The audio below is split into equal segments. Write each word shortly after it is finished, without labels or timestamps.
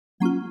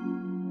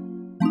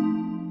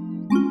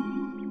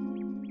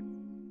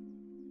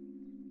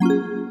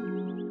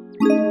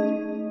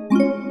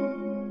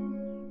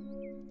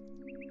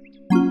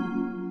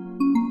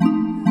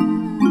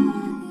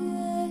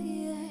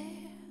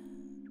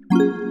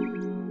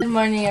Good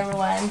morning,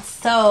 everyone.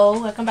 So,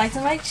 welcome back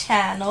to my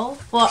channel.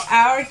 Well,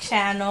 our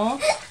channel.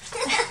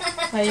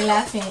 Why are you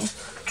laughing?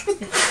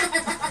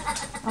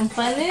 I'm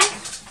funny?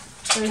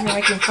 Or is he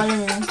making fun of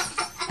me? No.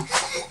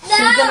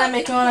 She's gonna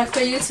make me want to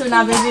quit YouTube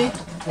now, baby.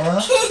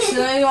 What? She's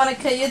gonna make me want to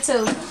quit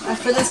YouTube. I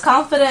feel this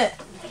confident.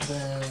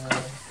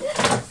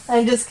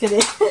 I'm just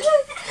kidding.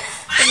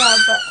 No,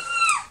 but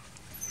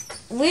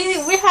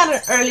we had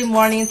an early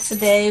morning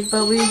today,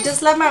 but we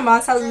just left my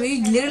mom's house.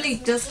 We literally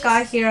just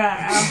got here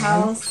at our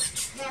house.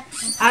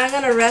 I'm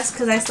gonna rest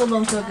because I still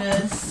don't feel good.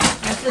 I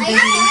feel dizzy.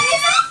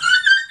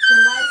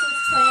 Eliza's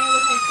playing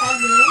with her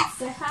cousins.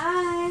 Say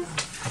hi.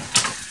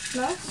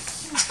 No?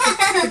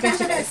 I bet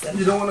you guys said.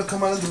 You don't want to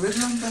come out of the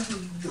video?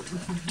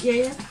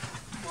 Yeah.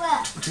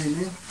 What?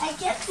 Jamie? I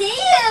can't see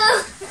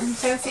you. You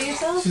trying to see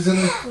yourself? She's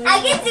gonna.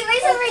 I can see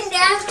myself right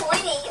now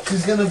pointing.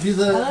 She's gonna be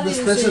the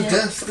special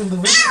guest in the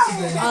video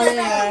today. Oh, they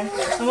are.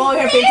 I'm over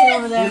here painting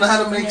over there. You know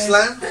how to make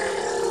slime?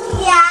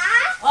 Yeah.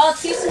 Oh,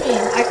 teach me.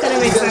 I couldn't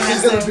make slime.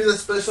 She's gonna be the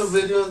special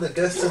video and the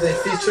guest today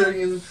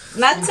featuring in.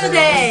 Not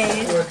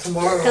today. Or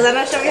tomorrow. Because I'm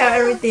not sure we have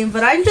everything,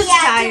 but I'm just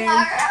tired.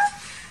 Tomorrow.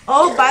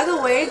 Oh, by the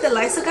way,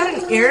 Delisa got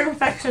an ear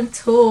infection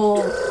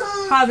too.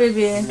 Huh,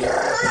 baby?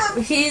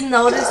 He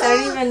noticed. I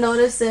didn't even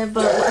notice it,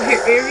 but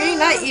her earring,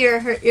 not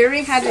ear, her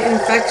earring had an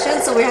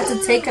infection, so we had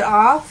to take it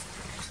off.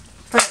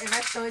 But if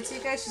I show it to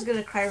you guys, she's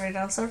gonna cry right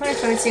now. So if I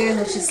show it to you guys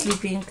when she's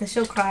sleeping, because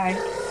she'll cry.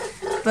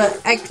 But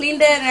I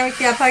cleaned it and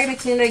everything. I'm probably gonna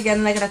clean it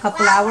again like in a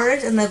couple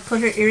hours, and then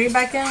put her earring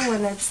back in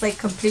when it's like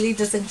completely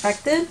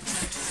disinfected,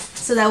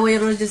 so that way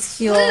it'll just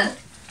heal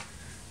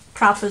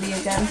properly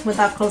again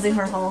without closing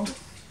her hole.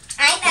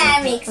 I know how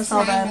to make That's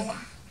all bad.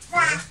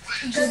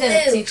 She's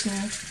gonna teach me.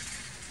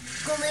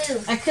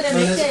 Glue. I couldn't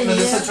make it.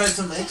 Melissa tried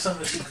to make some,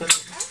 but she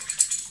couldn't.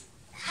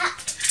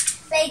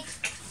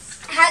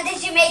 How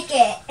did you make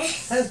it?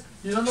 Hey,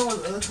 you don't know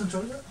what other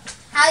controls are?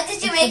 How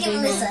did you make it,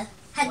 Melissa?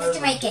 How did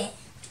you make it?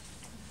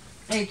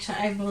 I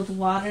tried with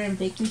water and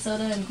baking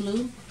soda and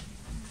glue.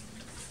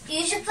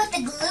 You should put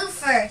the glue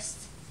first.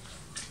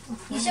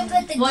 You should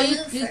put the glue Well,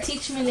 you first.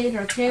 teach me later,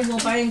 okay? We'll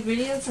buy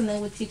ingredients and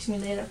then we'll teach me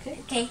later, okay?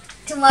 Okay,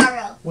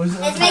 tomorrow.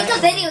 Let's make a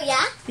video,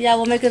 yeah? Yeah,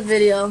 we'll make a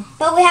video.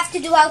 But we have to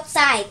do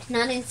outside,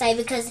 not inside,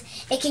 because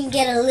it can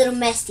get a little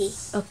messy.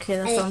 Okay,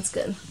 that sounds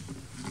good.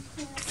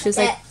 She's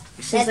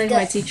like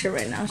my teacher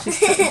right now. She's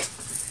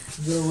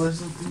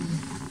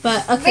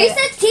But okay.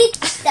 Risa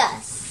teached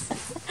us.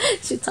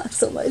 She talks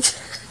so much.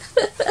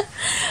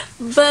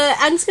 But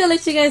I'm just gonna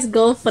let you guys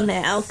go for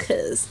now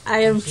because I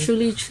am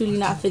truly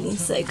not feeling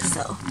sick.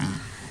 So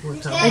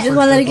I just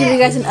wanted to give you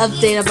guys an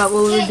update about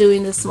what we were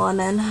doing this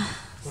morning.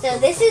 So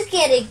this is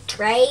getting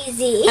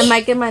crazy. I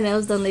might get my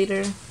nails done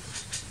later.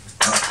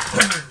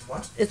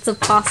 It's a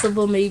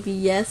possible maybe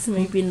yes,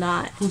 maybe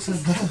not.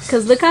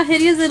 Because look how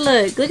hideous it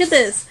looks. Look at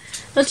this.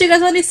 Don't you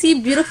guys want to see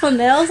beautiful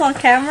nails on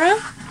camera?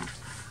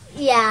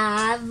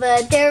 Yeah,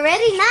 but they're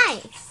already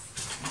nice.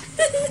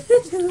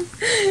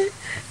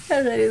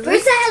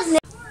 Risa has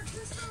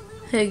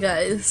Hey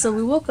guys, so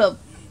we woke up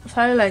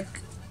probably like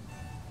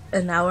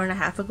an hour and a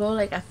half ago,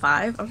 like at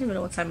 5. I don't even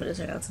know what time it is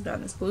right now, to be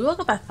honest. But we woke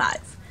up at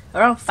 5,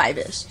 around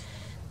 5-ish.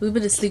 We've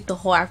been asleep the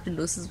whole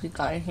afternoon since we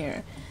got in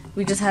here.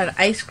 We just had an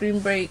ice cream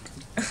break.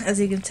 As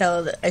you can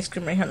tell, the ice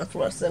cream right here on the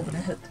floor, so I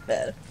wouldn't hit the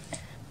bed.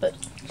 But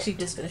she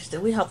just finished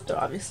it. We helped her,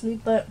 obviously.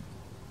 But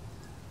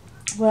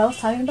what I was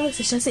talking about is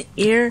she has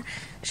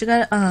she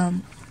got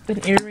an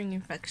earring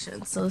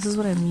infection. So this is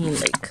what I mean.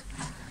 Like,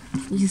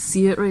 you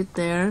see it right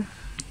there.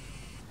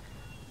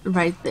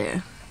 Right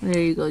there. There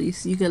you go. You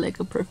see, you get like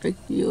a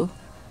perfect view.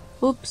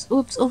 Oops.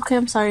 Okay,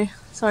 I'm sorry.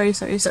 Sorry.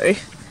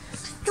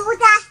 Do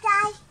that,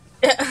 guy.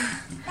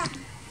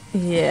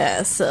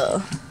 Yeah,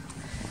 so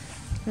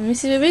let me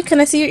see, baby. Can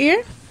I see your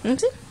ear? Let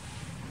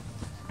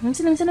me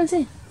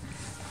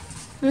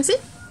see.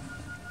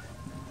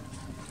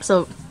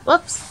 So,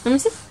 whoops. Let me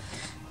see.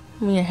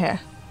 Give me your hair.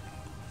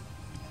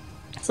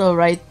 So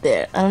right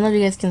there. I don't know if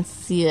you guys can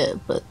see it,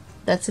 but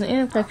that's an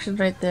ear infection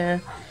right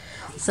there.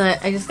 So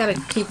I just gotta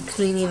keep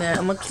cleaning it.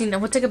 I'm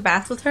gonna take a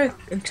bath with her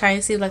and try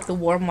and see if like the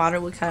warm water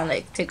would kind of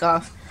like take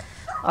off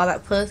all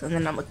that pus, and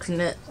then I'm gonna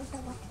clean it.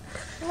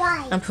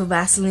 Why? And put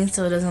Vaseline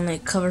so it doesn't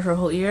like cover her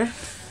whole ear.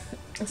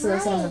 So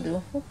that's what I'm gonna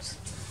do. Oops.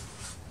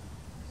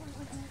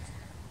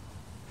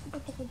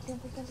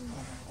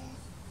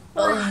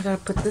 Oh, I gotta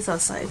put this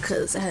outside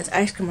because it has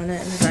ice cream on it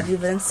and it's not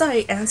even in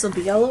sight, and so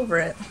be all over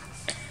it.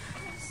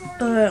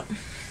 But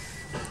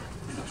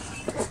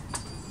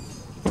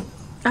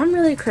I'm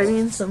really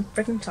craving some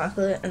freaking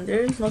chocolate, and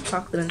there's no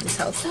chocolate in this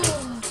house.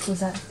 What's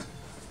that?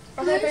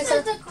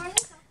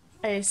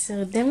 Alright,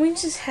 so then we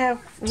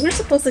were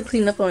supposed to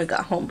clean up when we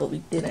got home, but we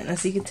didn't.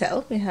 As you can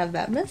tell, we have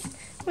that mess.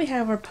 We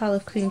have our pile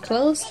of clean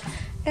clothes,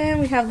 and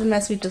we have the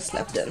mess we just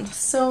slept in.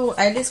 So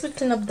at least we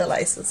clean up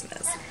Delisa's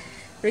mess.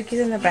 Ricky's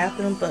in the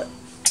bathroom, but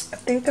I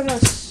think I'm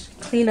gonna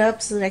clean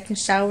up so that I can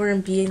shower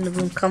and be in the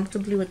room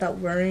comfortably without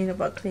worrying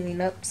about cleaning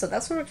up. So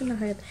that's what we're gonna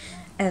head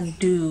and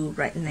do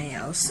right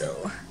now.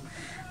 So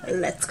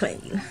let's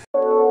clean.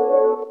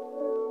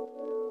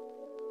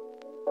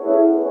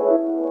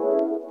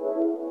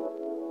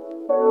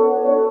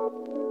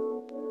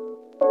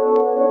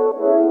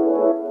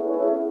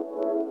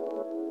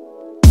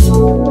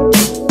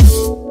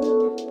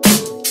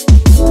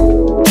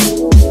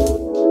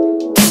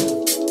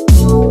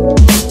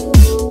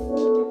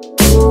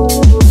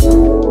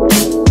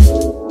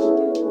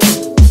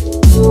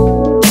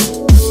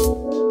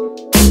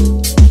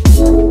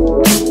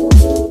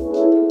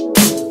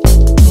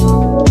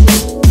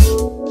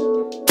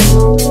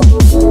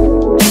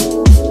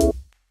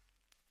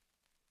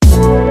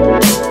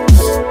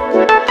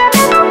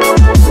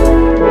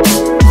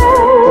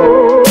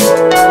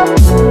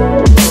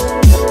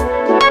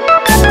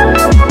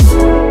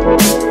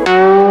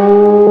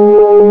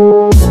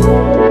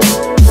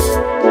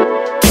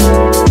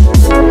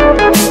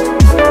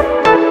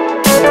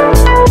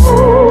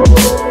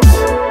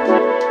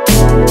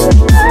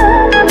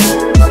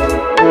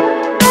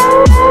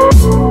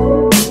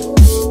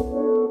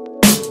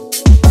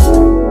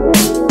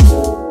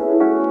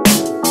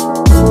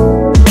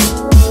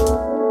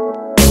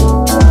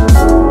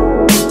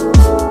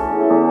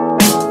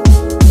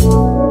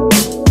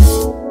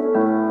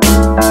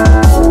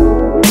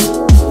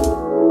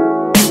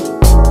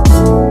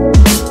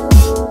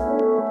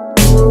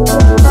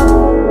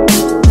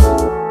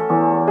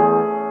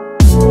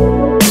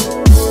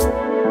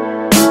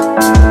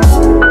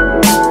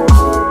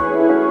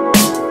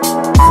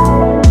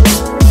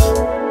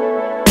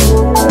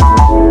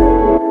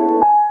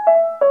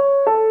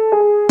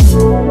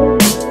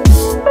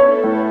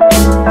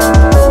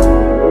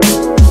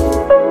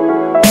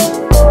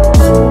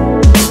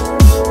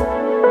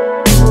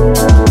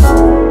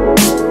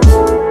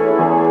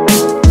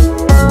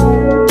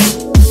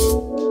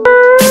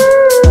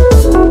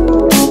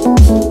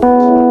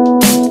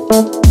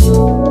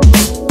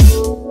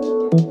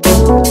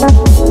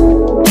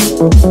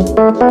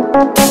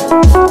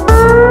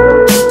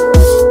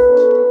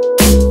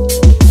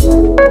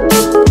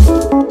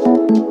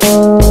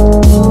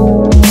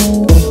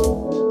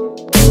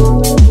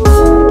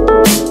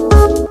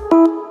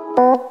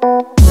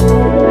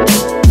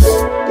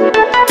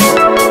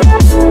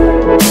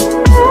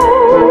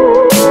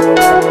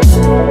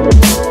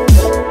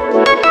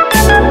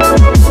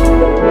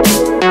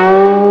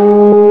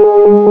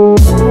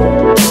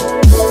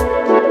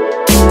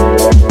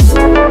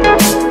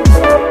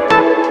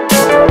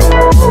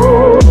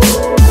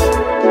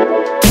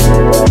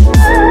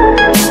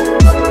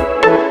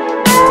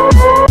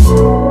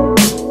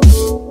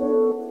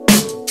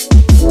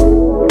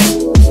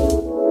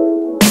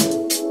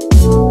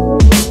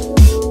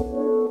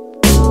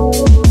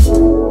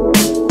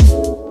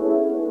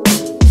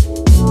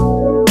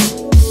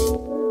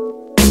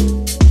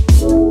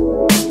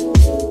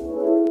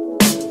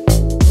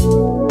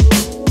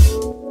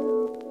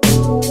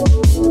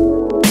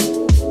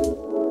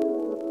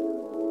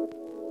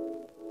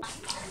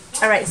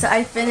 Alright, so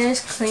I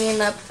finished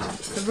cleaning up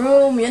the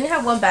room. We only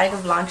have one bag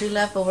of laundry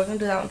left, but we're going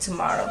to do that one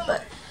tomorrow.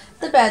 But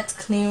the bed's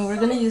clean. We're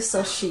going to use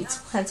those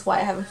sheets, hence why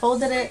I haven't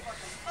folded it.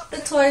 The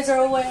toys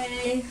are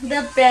away.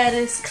 The bed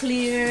is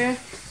clear.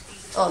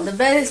 Oh, the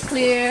bed is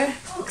clear,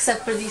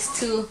 except for these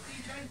two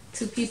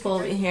people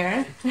over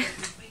here.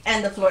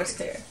 And the floor is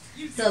clear.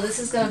 So this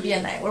is going to be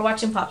a night. We're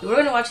watching Poppy. We're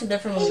going to watch a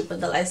different movie, but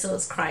Delisa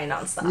was crying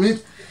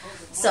nonstop.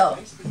 So,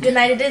 good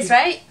night it is,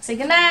 right? Say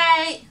good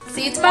night.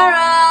 See you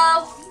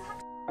tomorrow.